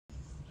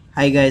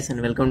Hi guys and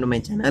welcome to my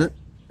channel.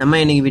 நம்ம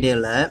இன்னைக்கு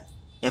வீடியோல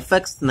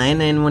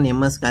FX-991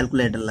 MS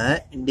கால்குலேட்டர்ல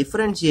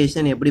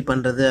differentiation எப்படி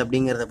பண்றது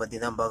அப்படிங்கறத பத்தி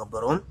தான் பார்க்க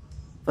போறோம்.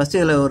 ஃபர்ஸ்ட்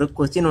இதுல ஒரு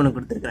क्वेश्चन ஒன்னு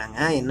கொடுத்திருக்காங்க.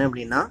 என்ன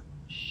அப்படினா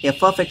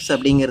f of x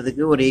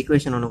அப்படிங்கிறதுக்கு ஒரு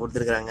ஈக்குவேஷன் ஒன்னு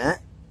கொடுத்திருக்காங்க.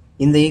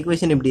 இந்த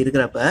ஈக்குவேஷன் இப்படி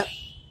இருக்குறப்ப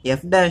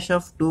f dash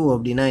of 2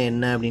 அப்படினா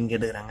என்ன அப்படினு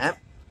கேக்குறாங்க.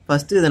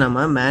 ஃபர்ஸ்ட் இத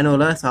நம்ம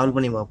மேனுவலா சால்வ்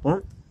பண்ணி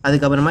பார்ப்போம்.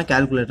 அதுக்கு அப்புறமா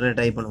கால்குலேட்டரை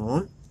ட்ரை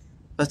பண்ணுவோம்.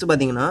 ஃபர்ஸ்ட்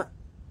பாத்தீங்கன்னா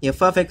f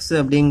of x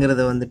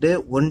அப்படிங்கறத வந்துட்டு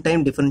one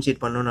time differentiate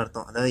பண்ணனும்னு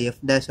அர்த்தம். அதாவது f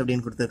dash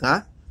அப்படினு கொடுத்திருக்கா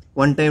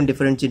one time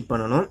differentiate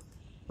பண்ணனும்.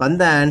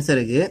 வந்த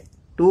ஆன்சருக்கு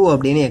 2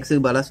 அப்படினு x க்கு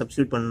பதிலா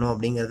சப்ஸ்டிட்யூட் பண்ணனும்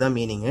அப்படிங்கறது தான்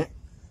மீனிங்.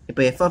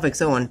 இப்போ f of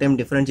x one time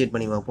differentiate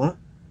பண்ணி பார்ப்போம்.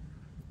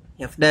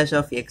 f dash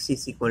of x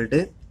is equal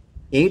to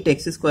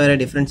 8x square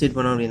differentiate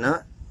பண்ணோம் அப்படினா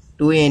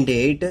 2 into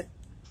 8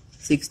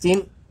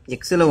 16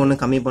 x ல 1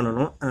 கம்மி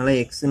பண்ணனும். அதனால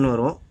x ன்னு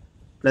வரும்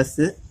plus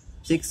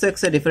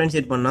 6x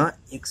differentiate பண்ணா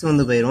x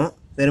வந்து போயிடும்.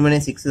 வெறுமனே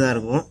 6 தான்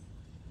இருக்கும்.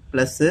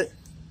 plus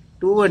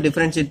 2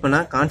 differentiate பண்ணா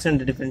constant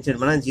differentiate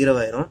பண்ணா 0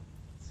 ஆயிரும்.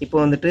 இப்போ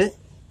வந்துட்டு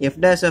f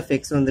dash of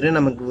x வந்துட்டு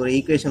நமக்கு ஒரு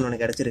ஈக்குவேஷன் ஒன்னு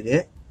கிடைச்சிருக்கு.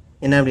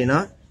 என்ன அப்படினா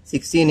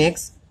 16x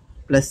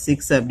plus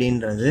 6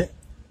 அப்படின்றது.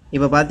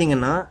 இப்போ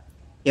பாத்தீங்கன்னா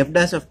f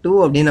dash of 2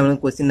 அப்படி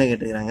நமக்கு क्वेश्चनல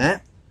கேட்டிருக்காங்க.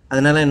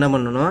 அதனால என்ன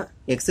பண்ணனும்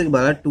x க்கு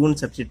பதிலா 2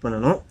 ன்னு சப்ஸ்டிட்யூட்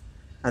பண்ணனும்.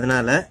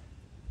 அதனால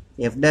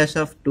f dash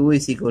of 2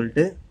 is equal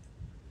to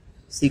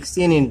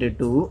 16 into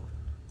 2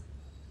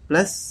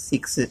 plus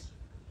 6.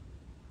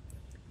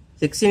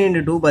 16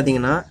 into 2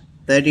 பாத்தீங்கன்னா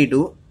 32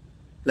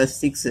 plus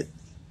 6.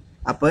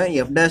 அப்ப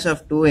f dash of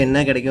 2 என்ன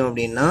கிடைக்கும்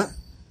அப்படின்னா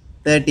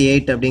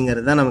 38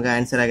 அப்படிங்கிறது தான் நமக்கு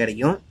ஆன்சரா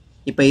கிடைக்கும்.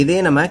 இப்போ இதே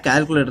நம்ம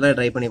கால்குலேட்டர்ல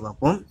ட்ரை பண்ணி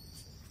பார்ப்போம்.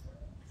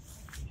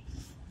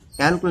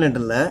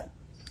 கால்குலேட்டர்ல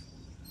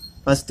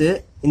ஃபர்ஸ்ட்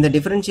இந்த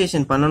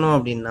டிஃபரன்ஷியேஷன் பண்ணனும்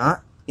அப்படின்னா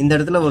இந்த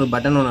இடத்துல ஒரு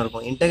பட்டன் ஒன்னு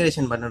இருக்கும்.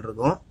 இன்டகிரேஷன் பட்டன்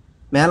இருக்கும்.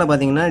 மேலே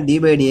பாத்தீங்கன்னா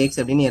d/dx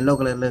அப்படின்னு yellow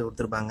கலர்ல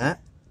கொடுத்திருப்பாங்க.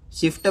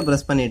 ஷிஃப்ட்டை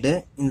பிரஸ் பண்ணிட்டு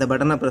இந்த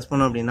பட்டனை பிரஸ்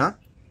பண்ணோம் அப்படின்னா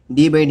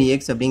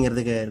d/dx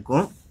அப்படிங்கிறதுக்கு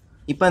இருக்கும்.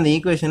 இப்போ அந்த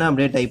ஈக்குவேஷனை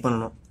அப்படியே டைப்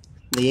பண்ணனும்.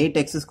 இந்த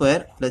 8x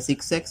square plus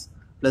 6x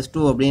plus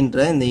 2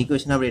 அப்படின்ற இந்த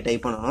ஈக்குவேஷனை அப்படியே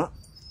டைப் பண்ணனும்.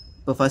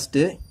 இப்போ ஃபர்ஸ்ட்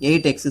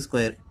 8x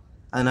square.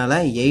 அதனால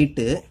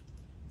 8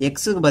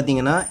 x க்கு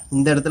பாத்தீங்கன்னா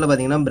இந்த இடத்துல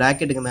பாத்தீங்கன்னா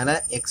பிராக்கெட்டுக்கு மேல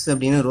x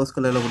அப்படினு ரோஸ்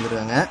கலர்ல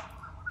கொடுத்திருக்காங்க.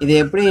 இது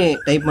எப்படி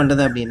டைப்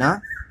பண்றது அப்படினா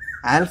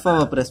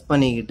ஆல்பாவை பிரஸ்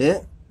பண்ணிக்கிட்டு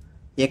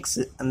x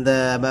அந்த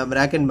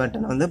பிராக்கெட்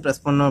பட்டனை வந்து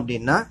பிரஸ் பண்ணோம்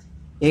அப்படினா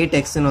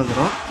 8x ன்னு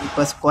வந்துரும்.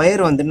 இப்போ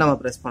ஸ்கொயர் வந்து நம்ம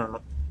பிரஸ்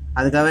பண்ணனும்.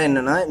 அதுக்காக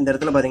என்னன்னா இந்த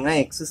இடத்துல பாத்தீங்கன்னா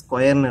x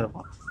ஸ்கொயர்னு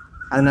இருக்கும்.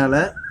 அதனால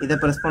இத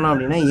பிரஸ் பண்ணோம்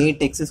அப்படினா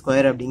 8x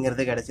square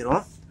அப்படிங்கிறது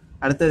கிடைச்சிரும்.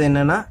 அடுத்து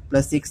என்னன்னா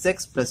plus 6x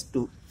plus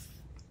 2.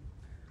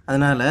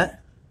 அதனால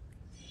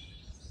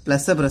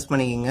பிளஸ் பிரஸ்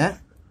பண்ணிக்கங்க.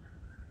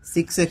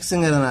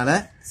 6xங்கிறதுனால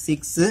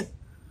 6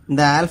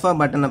 இந்த ஆல்பா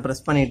பட்டனை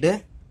பிரஸ் பண்ணிட்டு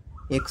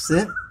x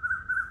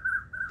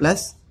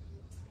plus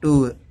 2.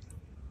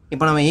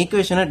 இப்போ நம்ம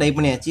ஈக்குவேஷனை டைப்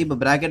பண்ணியாச்சு. இப்போ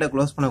பிராக்கெட்டை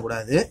க்ளோஸ் பண்ண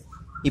கூடாது.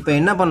 இப்போ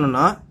என்ன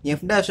பண்ணனும்னா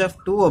f dash of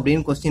 2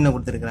 அப்படினு क्वेश्चनல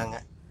கொடுத்திருக்காங்க.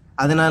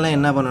 அதனால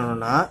என்ன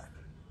பண்ணனும்னா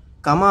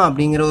கமா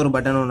அப்படிங்கிற ஒரு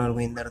பட்டன் ஒன்னு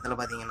இருக்கும். இந்த இடத்துல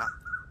பாத்தீங்கன்னா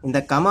இந்த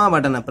கமா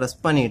பட்டனை பிரஸ்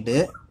பண்ணிட்டு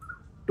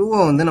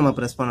 2 வந்து நம்ம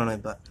பிரஸ் பண்ணனும்.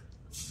 இப்போ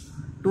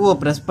 2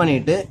 பிரஸ்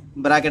பண்ணிட்டு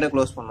பிராக்கெட்டை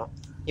க்ளோஸ் பண்ணனும்.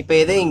 இப்போ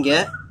இதே இங்க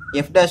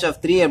f dash of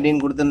 3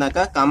 அப்படினு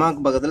கொடுத்திருந்தாக்கா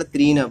கமாக்கு பக்கத்துல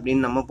 3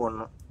 அப்படினு நம்ம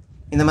போடணும்.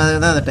 இந்த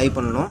மாதிரி தான் அதை டைப்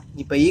பண்ணனும்.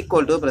 இப்போ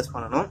ஈக்குவல் டு பிரஸ்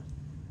பண்ணனும்.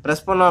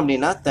 பிரஸ் பண்ணோம்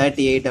அப்படினா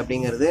 38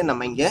 அப்படிங்கிறது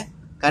நம்ம இங்க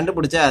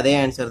கண்டுபிடிச்ச அதே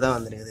ஆன்சர் தான்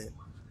வந்திருக்குது.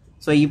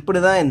 சோ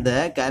இப்படி தான் இந்த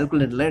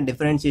கால்குலேட்டர்ல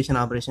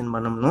டிஃபரன்ஷியேஷன் ஆபரேஷன்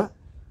பண்ணனும்.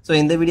 சோ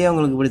இந்த வீடியோ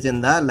உங்களுக்கு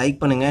பிடிச்சிருந்தா லைக்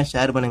பண்ணுங்க,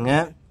 ஷேர் பண்ணுங்க.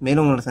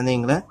 மேலும் உங்களோட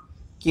சந்தேகங்களை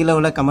கீழ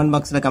உள்ள கமெண்ட்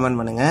பாக்ஸ்ல கமெண்ட்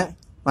பண்ணுங்க.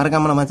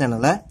 மறக்காம நம்ம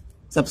சேனலை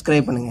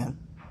சப்ஸ்கிரைப் பண்ணுங்க.